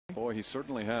Boy, he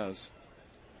certainly has.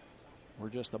 We're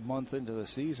just a month into the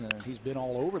season, and he's been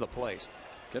all over the place.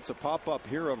 Gets a pop-up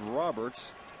here of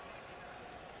Roberts.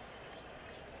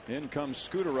 In comes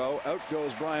Scutaro. Out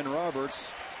goes Brian Roberts.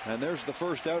 And there's the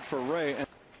first out for Ray.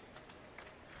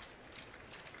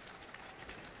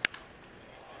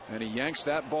 And he yanks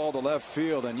that ball to left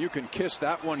field, and you can kiss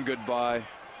that one goodbye.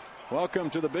 Welcome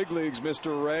to the big leagues,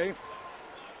 Mr. Ray.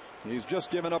 He's just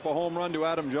given up a home run to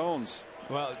Adam Jones.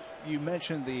 Well, you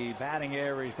mentioned the batting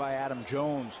average by Adam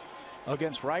Jones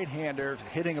against right-handers,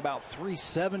 hitting about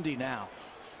 370 now.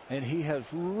 And he has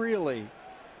really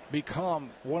become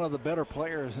one of the better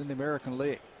players in the American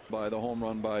League. By the home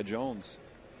run by Jones.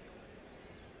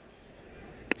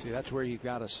 See, that's where you've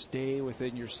got to stay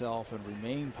within yourself and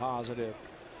remain positive.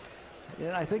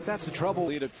 And I think that's the trouble.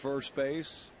 Lead at first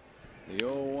base. The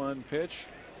 0-1 pitch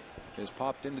is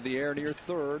popped into the air near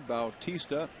third.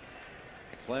 Bautista,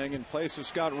 playing in place of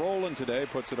Scott Rowland today,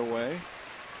 puts it away.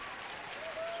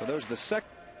 So there's the second.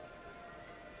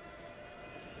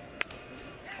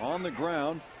 On the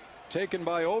ground, taken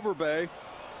by Overbay,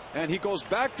 and he goes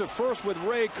back to first with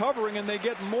Ray covering, and they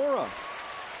get Mora.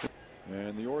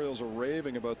 And the Orioles are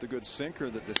raving about the good sinker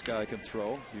that this guy can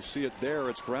throw. You see it there.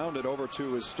 It's grounded over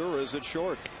to Izturis at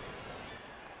short.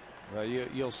 Well,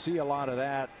 you'll see a lot of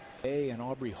that. And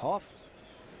Aubrey Huff.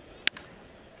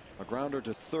 A grounder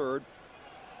to third.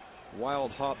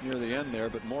 Wild hop near the end there,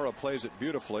 but Mora plays it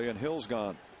beautifully, and Hill's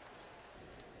gone.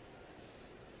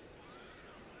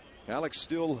 Alex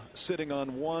still sitting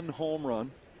on one home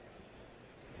run.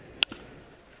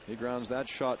 He grounds that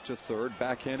shot to third,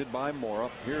 backhanded by Mora.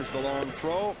 Here's the long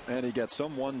throw, and he gets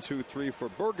him. 1, 2, 3 for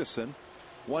Bergeson.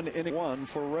 1 inning, 1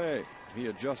 for Ray. He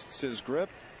adjusts his grip.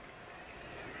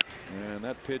 And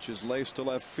that pitch is laced to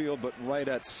left field, but right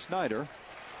at Snyder.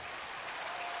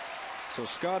 So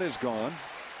Scott is gone.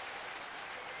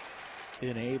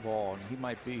 In A ball, and he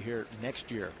might be here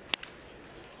next year.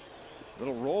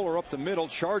 Little roller up the middle,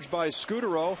 charged by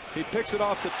Scutaro. He picks it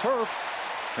off the turf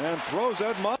and throws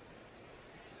out.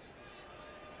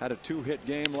 Had a 2-hit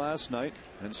game last night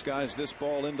and skies this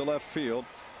ball into left field.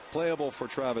 Playable for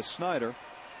Travis Snyder.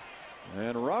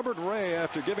 And Robert Ray,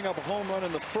 after giving up a home run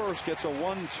in the first, gets a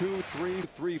 1, 2, 3,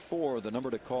 3, 4. The number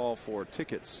to call for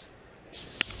tickets.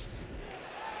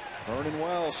 Vernon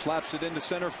Wells slaps it into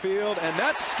center field, and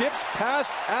that skips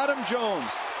past Adam Jones.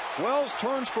 Wells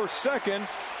turns for second,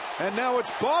 and now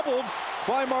it's bobbled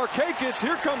by Markakis.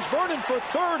 Here comes Vernon for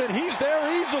third, and he's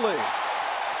there easily.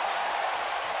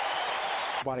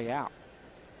 Body out.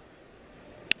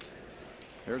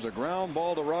 There's a ground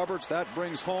ball to Roberts. That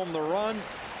brings home the run,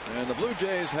 and the Blue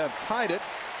Jays have tied it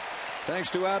thanks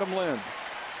to Adam Lind.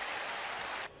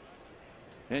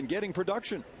 And getting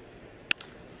production.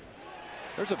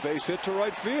 There's a base hit to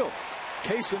right field.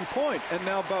 Case in point. And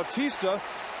now Bautista.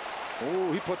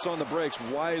 Oh, he puts on the brakes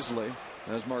wisely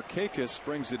as Markakis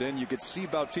brings it in. You could see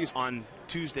Bautista on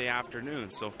Tuesday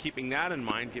afternoon. So keeping that in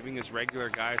mind, giving his regular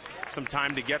guys some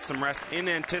time to get some rest in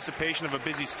anticipation of a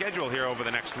busy schedule here over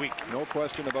the next week. No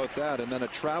question about that. And then a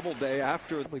travel day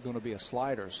after. Probably going to be a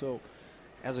slider. So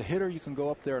as a hitter, you can go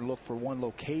up there and look for one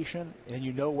location, and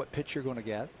you know what pitch you're going to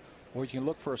get. Or you can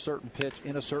look for a certain pitch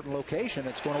in a certain location.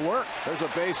 It's going to work. There's a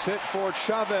base hit for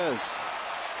Chavez.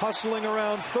 Hustling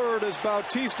around third is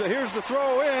Bautista. Here's the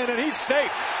throw in, and he's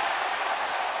safe.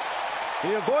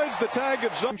 He avoids the tag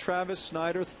of Zone. Travis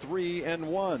Snyder,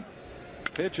 3-1.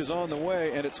 Pitch is on the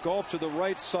way, and it's golf to the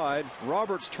right side.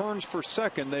 Roberts turns for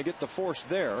second. They get the force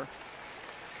there.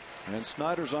 And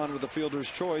Snyder's on with the fielder's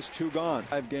choice. 2 gone.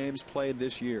 5 games played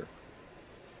this year.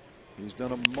 He's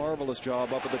done a marvelous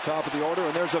job up at the top of the order,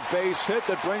 and there's a base hit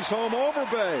that brings home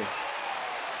Overbay.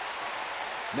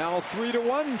 Now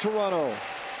 3-1 Toronto.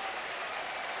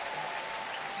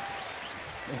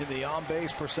 And the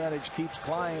on-base percentage keeps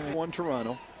climbing. 1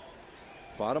 Toronto.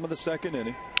 Bottom of the second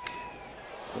inning.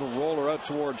 Little roller out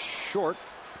towards short.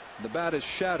 The bat is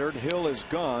shattered. Hill is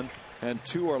gone, and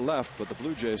 2 are left, but the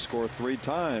Blue Jays score 3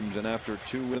 times, and after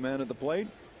 2 with the man at the plate.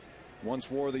 Once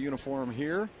wore the uniform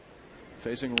here.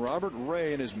 Facing Robert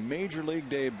Ray in his major league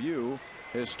debut.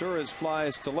 Izturis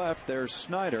flies to left. There's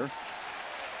Snyder.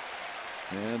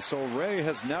 And so Ray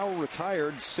has now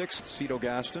retired 6th. Cito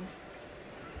Gaston.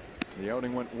 The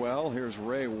outing went well. Here's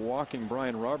Ray walking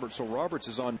Brian Roberts. So Roberts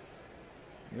is on.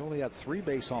 He only had 3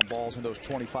 base on balls in those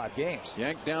 25 games.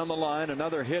 Yanked down the line.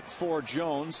 Another hit for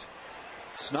Jones.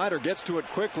 Snyder gets to it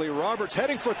quickly. Roberts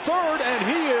heading for third, and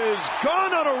he is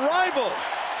gone on arrival.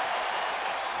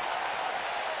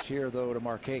 Here though to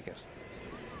Markakis.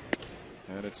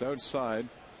 And it's outside.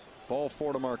 Ball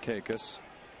 4 to Markakis.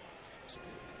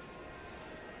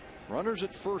 Runners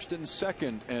at first and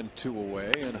second and 2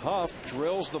 away, and Huff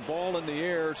drills the ball in the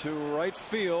air to right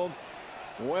field.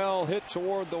 Well hit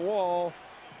toward the wall,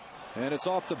 and it's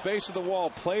off the base of the wall,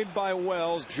 played by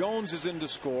Wells. Jones is in to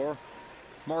score.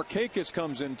 Markakis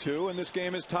comes in 2, and this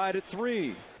game is tied at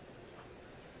 3.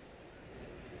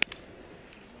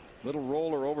 Little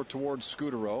roller over towards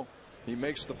Scudero. He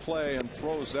makes the play and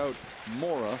throws out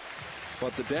Mora,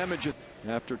 but the damage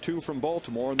after 2 from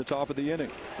Baltimore in the top of the inning.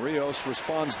 Rios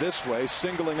responds this way,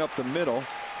 singling up the middle.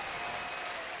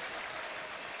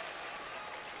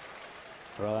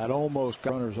 Well, that almost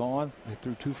got runners on. They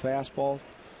threw 2 fastballs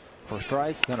for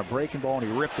strikes, then a breaking ball,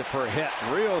 and he ripped it for a hit.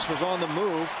 Rios was on the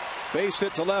move. Base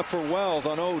hit to left for Wells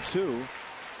on 0-2,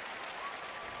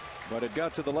 but it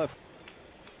got to the left.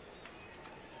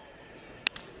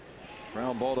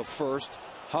 Ground ball to first.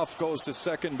 Huff goes to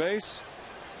second base,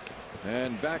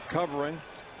 and back covering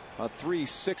a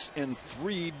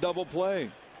 3-6-3 double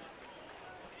play.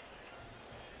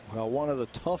 Well, one of the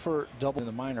tougher doubles in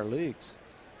the minor leagues,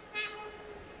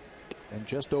 and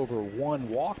just over 1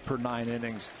 walk per 9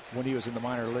 innings when he was in the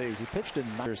minor leagues. He pitched in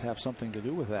minors, have something to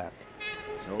do with that.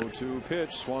 0-2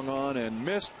 pitch, swung on and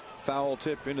missed. Foul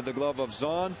tip into the glove of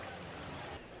Zahn.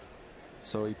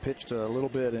 So he pitched a little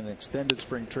bit in extended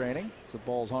spring training. The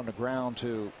ball's on the ground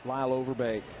to Lyle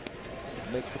Overbay.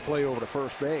 Makes the play over to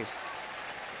first base.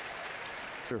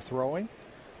 They're throwing.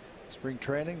 Spring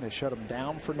training, they shut him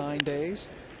down for 9 days.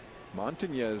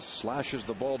 Montañez slashes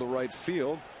the ball to right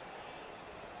field.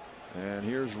 And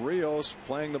here's Rios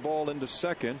playing the ball into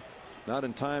second. Not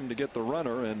in time to get the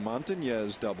runner, and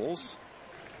Montañez doubles.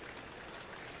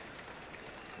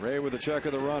 Ray with a check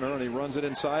of the runner, and he runs it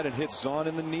inside and hits Zahn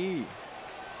in the knee.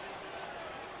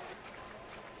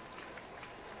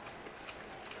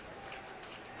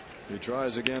 He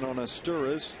tries again on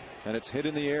Asturias, and it's hit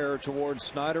in the air towards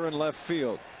Snyder in left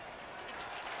field.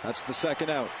 That's the second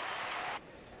out.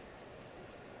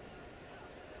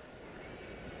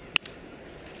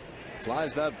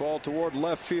 Flies that ball toward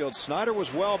left field. Snyder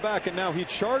was well back, and now he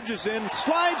charges in,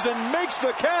 slides, and makes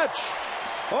the catch.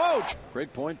 Oh,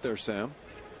 great point there, Sam.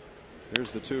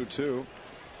 Here's the 2-2.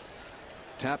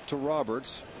 Tap to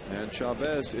Roberts, and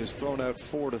Chavez is thrown out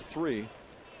 4-3.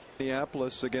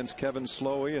 Minneapolis against Kevin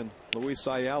Slowey and Luis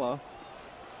Ayala.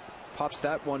 Pops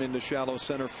that one into shallow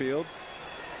center field.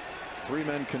 3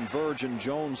 men converge, and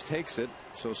Jones takes it.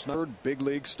 So Snyder, big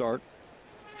league start.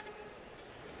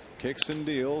 Kicks and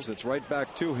deals. It's right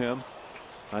back to him.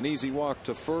 An easy walk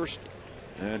to first,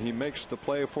 and he makes the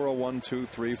play for a 1-2-3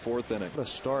 4th inning. The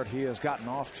start he has gotten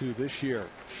off to this year,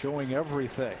 showing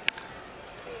everything.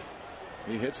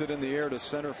 He hits it in the air to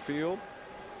center field.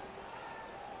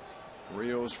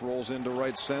 Rios rolls into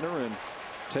right center and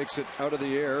takes it out of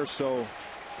the air. So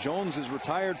Jones is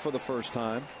retired for the first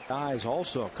time. Guys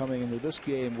also coming into this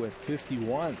game with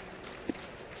 51.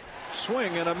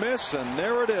 Swing and a miss, and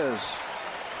there it is.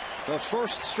 The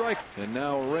first strike, and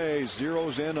now Ray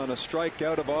zeroes in on a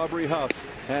strikeout of Aubrey Huff,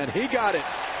 and he got it.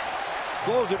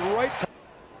 Blows it right,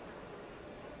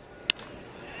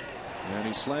 and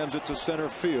he slams it to center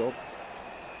field,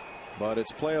 but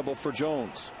it's playable for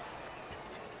Jones.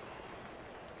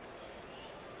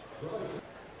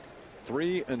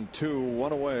 3-2,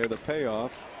 1 away. The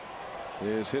payoff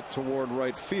is hit toward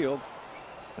right field,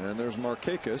 and there's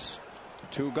Markakis.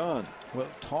 2 gone. Well,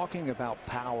 talking about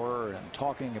power and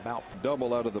talking about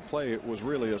double out of the play, it was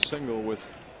really a single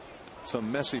with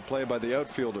some messy play by the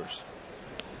outfielders.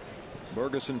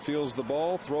 Bergeson fields the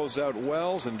ball, throws out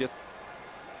Wells, and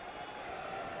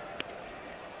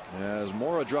as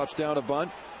Mora drops down a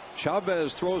bunt.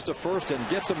 Chavez throws to first and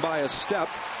gets him by a step.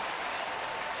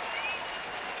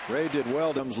 Ray did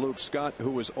well. Comes Luke Scott, who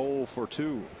was 0 for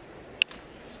 2,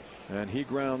 and he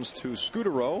grounds to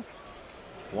Scudero.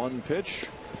 1 pitch,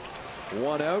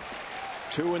 1 out,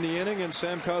 2 in the inning, and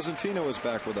Sam Cosentino is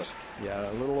back with us. Yeah,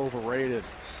 a little overrated.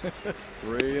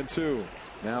 3-2.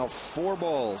 Now 4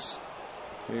 balls.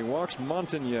 He walks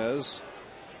Montañez.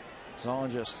 He's on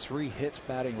just 3 hits,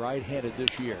 batting right-handed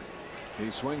this year.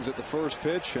 He swings at the first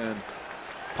pitch and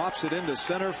pops it into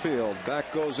center field.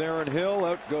 Back goes Aaron Hill,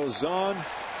 out goes Zahn,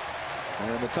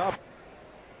 and the top.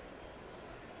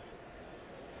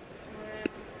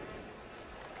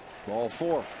 Ball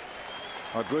 4.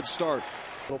 A good start.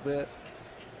 A little bit.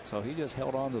 So he just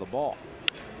held on to the ball.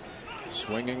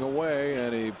 Swinging away,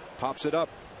 and he pops it up.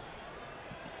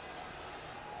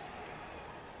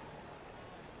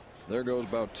 There goes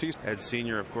Bautista. Ed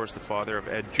Sr., of course, the father of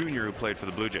Ed Jr., who played for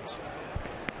the Blue Jays.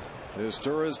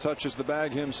 Asturias touches the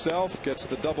bag himself, gets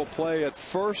the double play at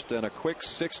first, and a quick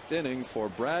 6th inning for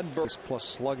Brad Burke. Plus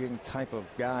slugging type of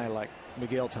guy like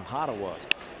Miguel Tejada was.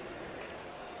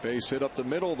 Base hit up the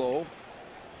middle, though.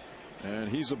 And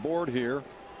he's aboard here.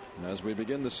 And as we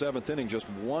begin the 7th inning, just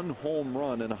one home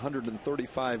run in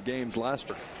 135 games last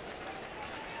year.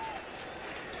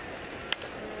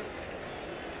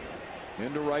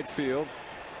 Into right field.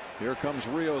 Here comes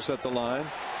Rios at the line.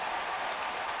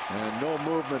 And no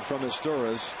movement from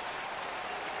Izturis.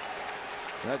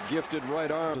 That gifted right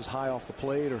arm is high off the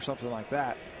plate or something like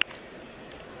that.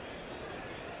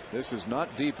 This is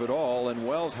not deep at all, and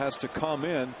Wells has to come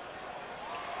in.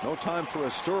 No time for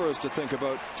Izturis to think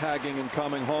about tagging and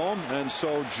coming home, and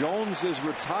so Jones is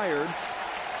retired.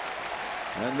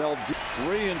 And they'll do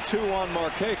 3-2 on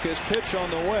Markakis. Pitch on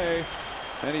the way,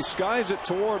 and he skies it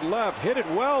toward left. Hit it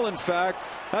well, in fact.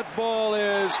 That ball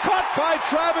is caught by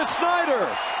Travis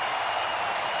Snider.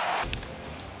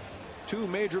 2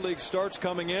 major league starts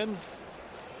coming in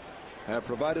have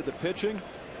provided the pitching.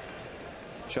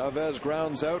 Chavez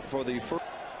grounds out for the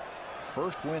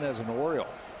first win as an Oriole.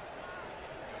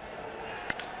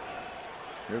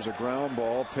 Here's a ground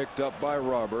ball picked up by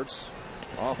Roberts.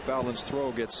 Off balance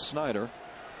throw gets Snider,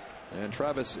 and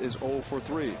Travis is 0 for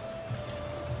 3.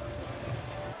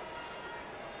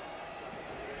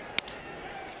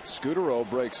 Scutaro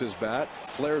breaks his bat,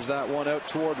 flares that one out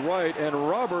toward right, and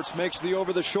Roberts makes the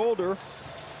over the shoulder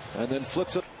and then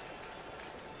flips it.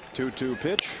 2-2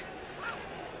 pitch.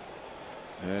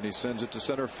 And he sends it to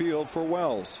center field for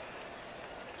Wells.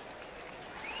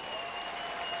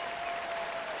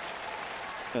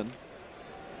 And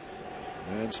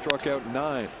struck out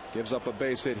 9. Gives up a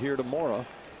base hit here to Mora.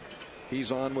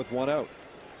 He's on with 1 out.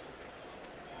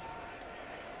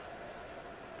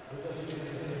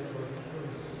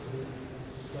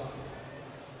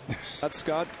 That's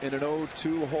Scott in an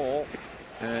 0-2 hole,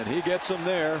 and he gets him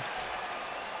there.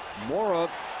 Mora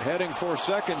heading for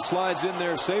second, slides in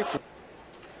there safely.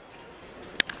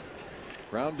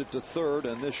 Grounded to third,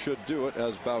 and this should do it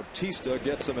as Bautista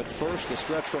gets him at first. The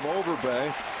stretch from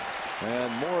Overbay,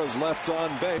 and Mora's left on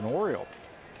base. An Oriole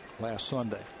last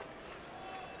Sunday.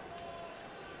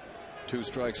 2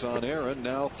 strikes on Aaron,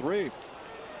 now 3.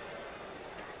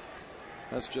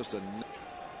 That's just a.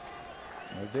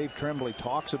 Dave Tremblay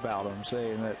talks about him,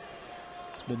 saying that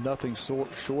it's been nothing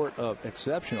short of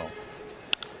exceptional.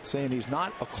 Saying he's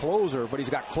not a closer, but he's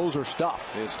got closer stuff.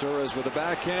 Izturis with a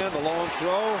backhand, the long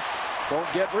throw.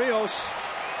 Don't get Rios.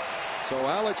 So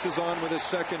Alex is on with his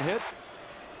second hit.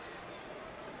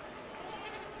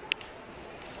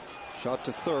 Shot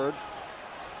to third.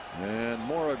 And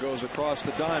Mora goes across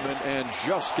the diamond and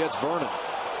just gets Vernon.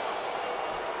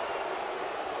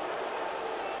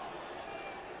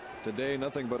 Today,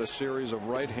 nothing but a series of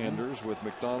right-handers with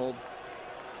McDonald,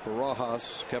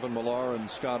 Barajas, Kevin Millar, and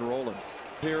Scott Rowland.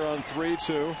 Here on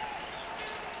 3-2.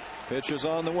 Pitch is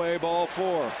on the way, ball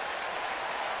 4.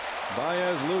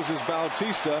 Baez loses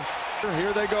Bautista.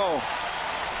 Here they go.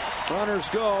 Runners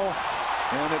go,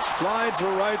 and it's fly to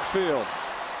right field.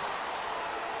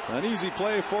 An easy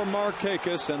play for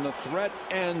Markakis, and the threat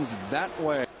ends that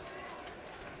way.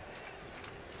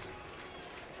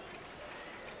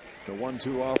 The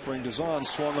 1-2 offering to Zahn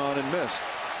swung on and missed.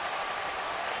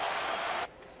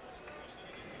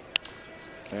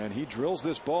 And he drills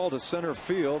this ball to center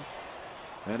field,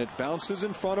 and it bounces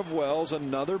in front of Wells.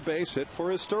 Another base hit for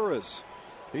Izturis.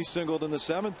 He singled in the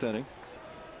 7th inning.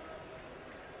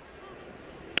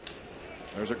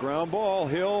 There's a ground ball.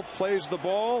 Hill plays the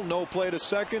ball. No play to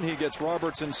second. He gets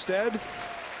Roberts instead.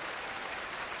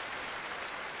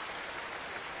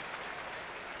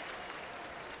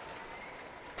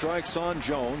 Strikes on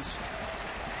Jones.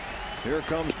 Here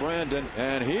comes Brandon,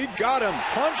 and he got him.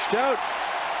 Punched out.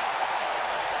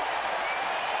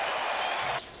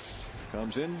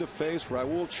 Comes in to face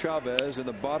Raul Chavez in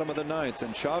the bottom of the 9th,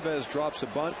 and Chavez drops a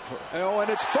bunt. Oh,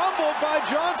 and it's fumbled by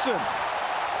Johnson.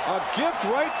 A gift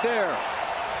right there.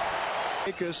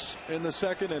 Markakis in the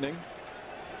 2nd inning.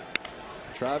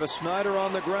 Travis Snider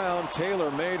on the ground.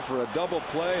 Taylor made for a double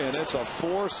play, and it's a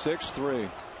 4-6-3.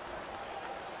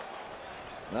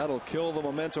 That'll kill the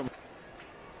momentum.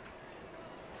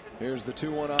 Here's the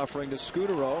 2-1 offering to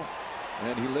Scutaro,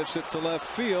 and he lifts it to left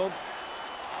field.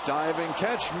 Diving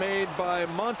catch made by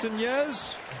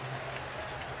Montañez.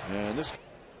 And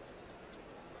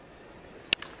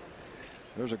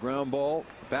there's a ground ball,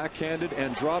 backhanded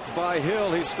and dropped by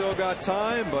Hill. He's still got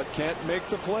time, but can't make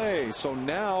the play. So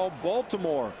now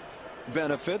Baltimore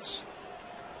benefits.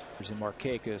 In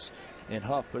Markakis and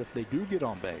Huff, but if they do get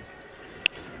on base,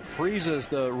 freezes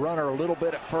the runner a little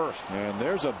bit at first. And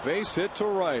there's a base hit to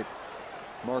right.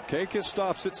 Markakis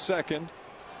stops at second.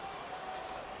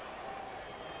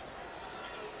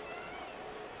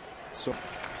 So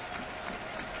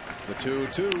the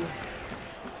 2-2.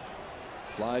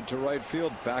 Fly to right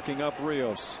field, backing up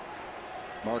Rios.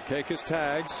 Markakis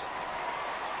tags.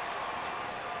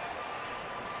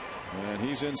 And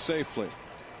he's in safely.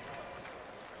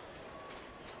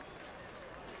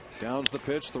 Downs the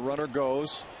pitch, the runner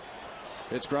goes.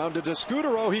 It's grounded to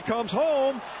Scudero. He comes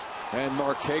home, and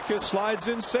Markakis slides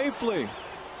in safely.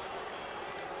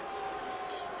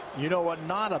 You know what?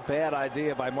 Not a bad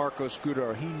idea by Marco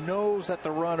Scudero. He knows that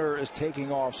the runner is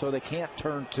taking off, so they can't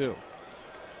turn two.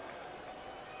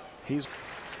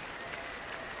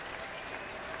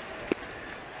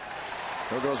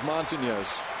 There goes Montañez,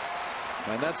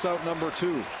 and that's out number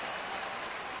 2.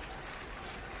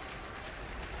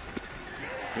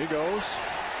 He goes.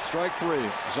 Strike 3.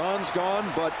 Zahn's gone,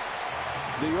 but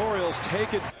the Orioles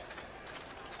take it.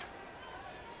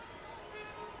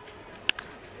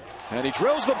 And he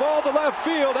drills the ball to left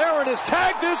field. Aaron has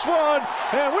tagged this one,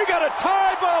 and we got a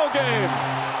tie ball game.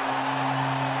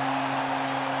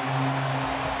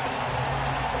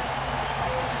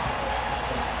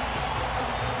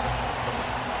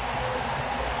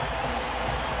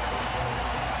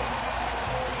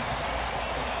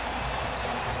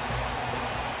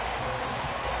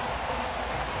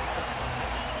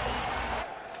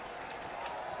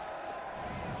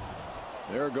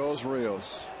 There goes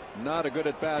Rios. Not a good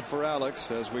at bat for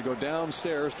Alex as we go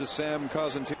downstairs to Sam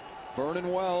Cosentino.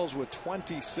 Vernon Wells with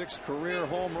 26 career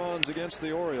home runs against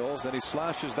the Orioles, and he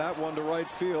slashes that one to right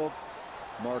field.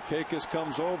 Markakis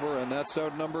comes over, and that's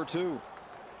out number 2.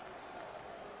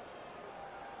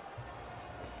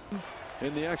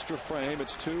 In the extra frame,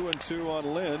 it's 2-2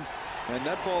 on Lynn, and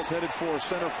that ball's headed for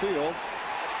center field.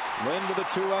 Lynn with a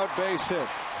 2-out base hit.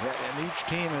 And each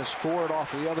team has scored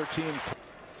off the other team.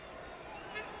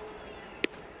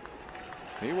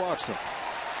 He walks him.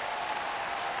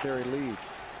 Carry lead.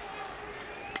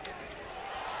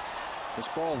 This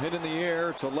ball hit in the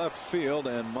air to left field,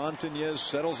 and Montañez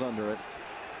settles under it.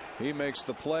 He makes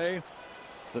the play.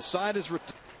 The side is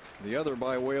the other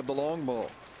by way of the long ball.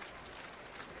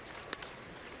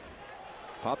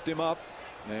 Popped him up,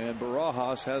 and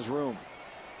Barajas has room.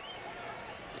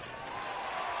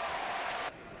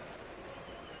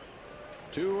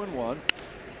 Two and one.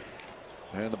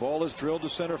 And the ball is drilled to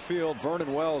center field.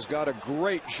 Vernon Wells got a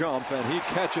great jump, and he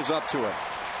catches up to it.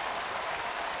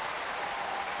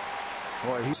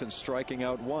 Boy, he's been striking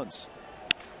out once.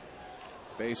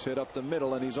 Base hit up the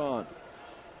middle, and he's on.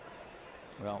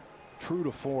 Well, true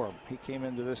to form, he came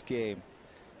into this game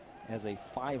as a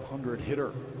 .500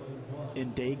 hitter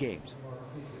in day games.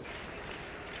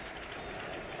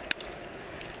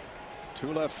 To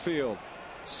left field.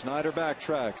 Snyder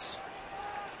backtracks.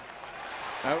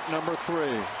 Out number 3.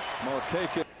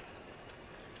 Markakis.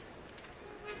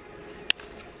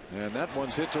 And that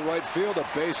one's hit to right field. A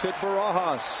base hit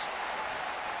Barajas.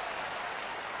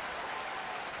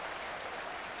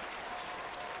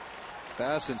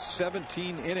 Bass in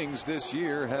 17 innings this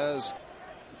year has.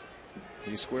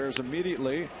 He squares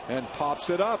immediately and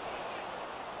pops it up.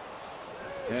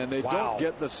 And they don't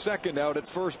get the second out at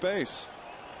first base.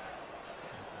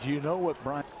 Do you know what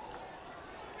Brian?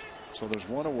 So there's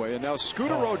one away, and now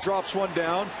Scudero drops one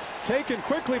down, taken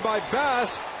quickly by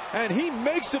Bass, and he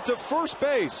makes it to first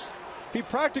base. He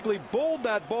practically bowled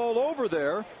that ball over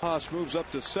there. Haas moves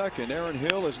up to second. Aaron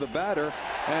Hill is the batter,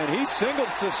 and he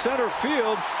singles to center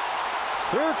field.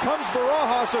 Here comes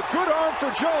Barajas, a good arm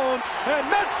for Jones,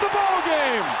 and that's the ball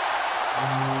game.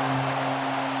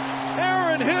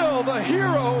 Aaron Hill, the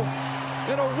hero,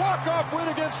 in a walk-off win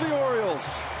against the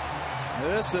Orioles.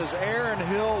 This is Aaron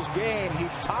Hill's game. He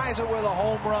ties it with a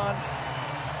home run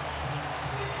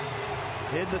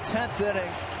in the 10th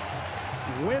inning,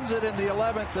 wins it in the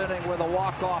 11th inning with a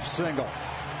walk-off single.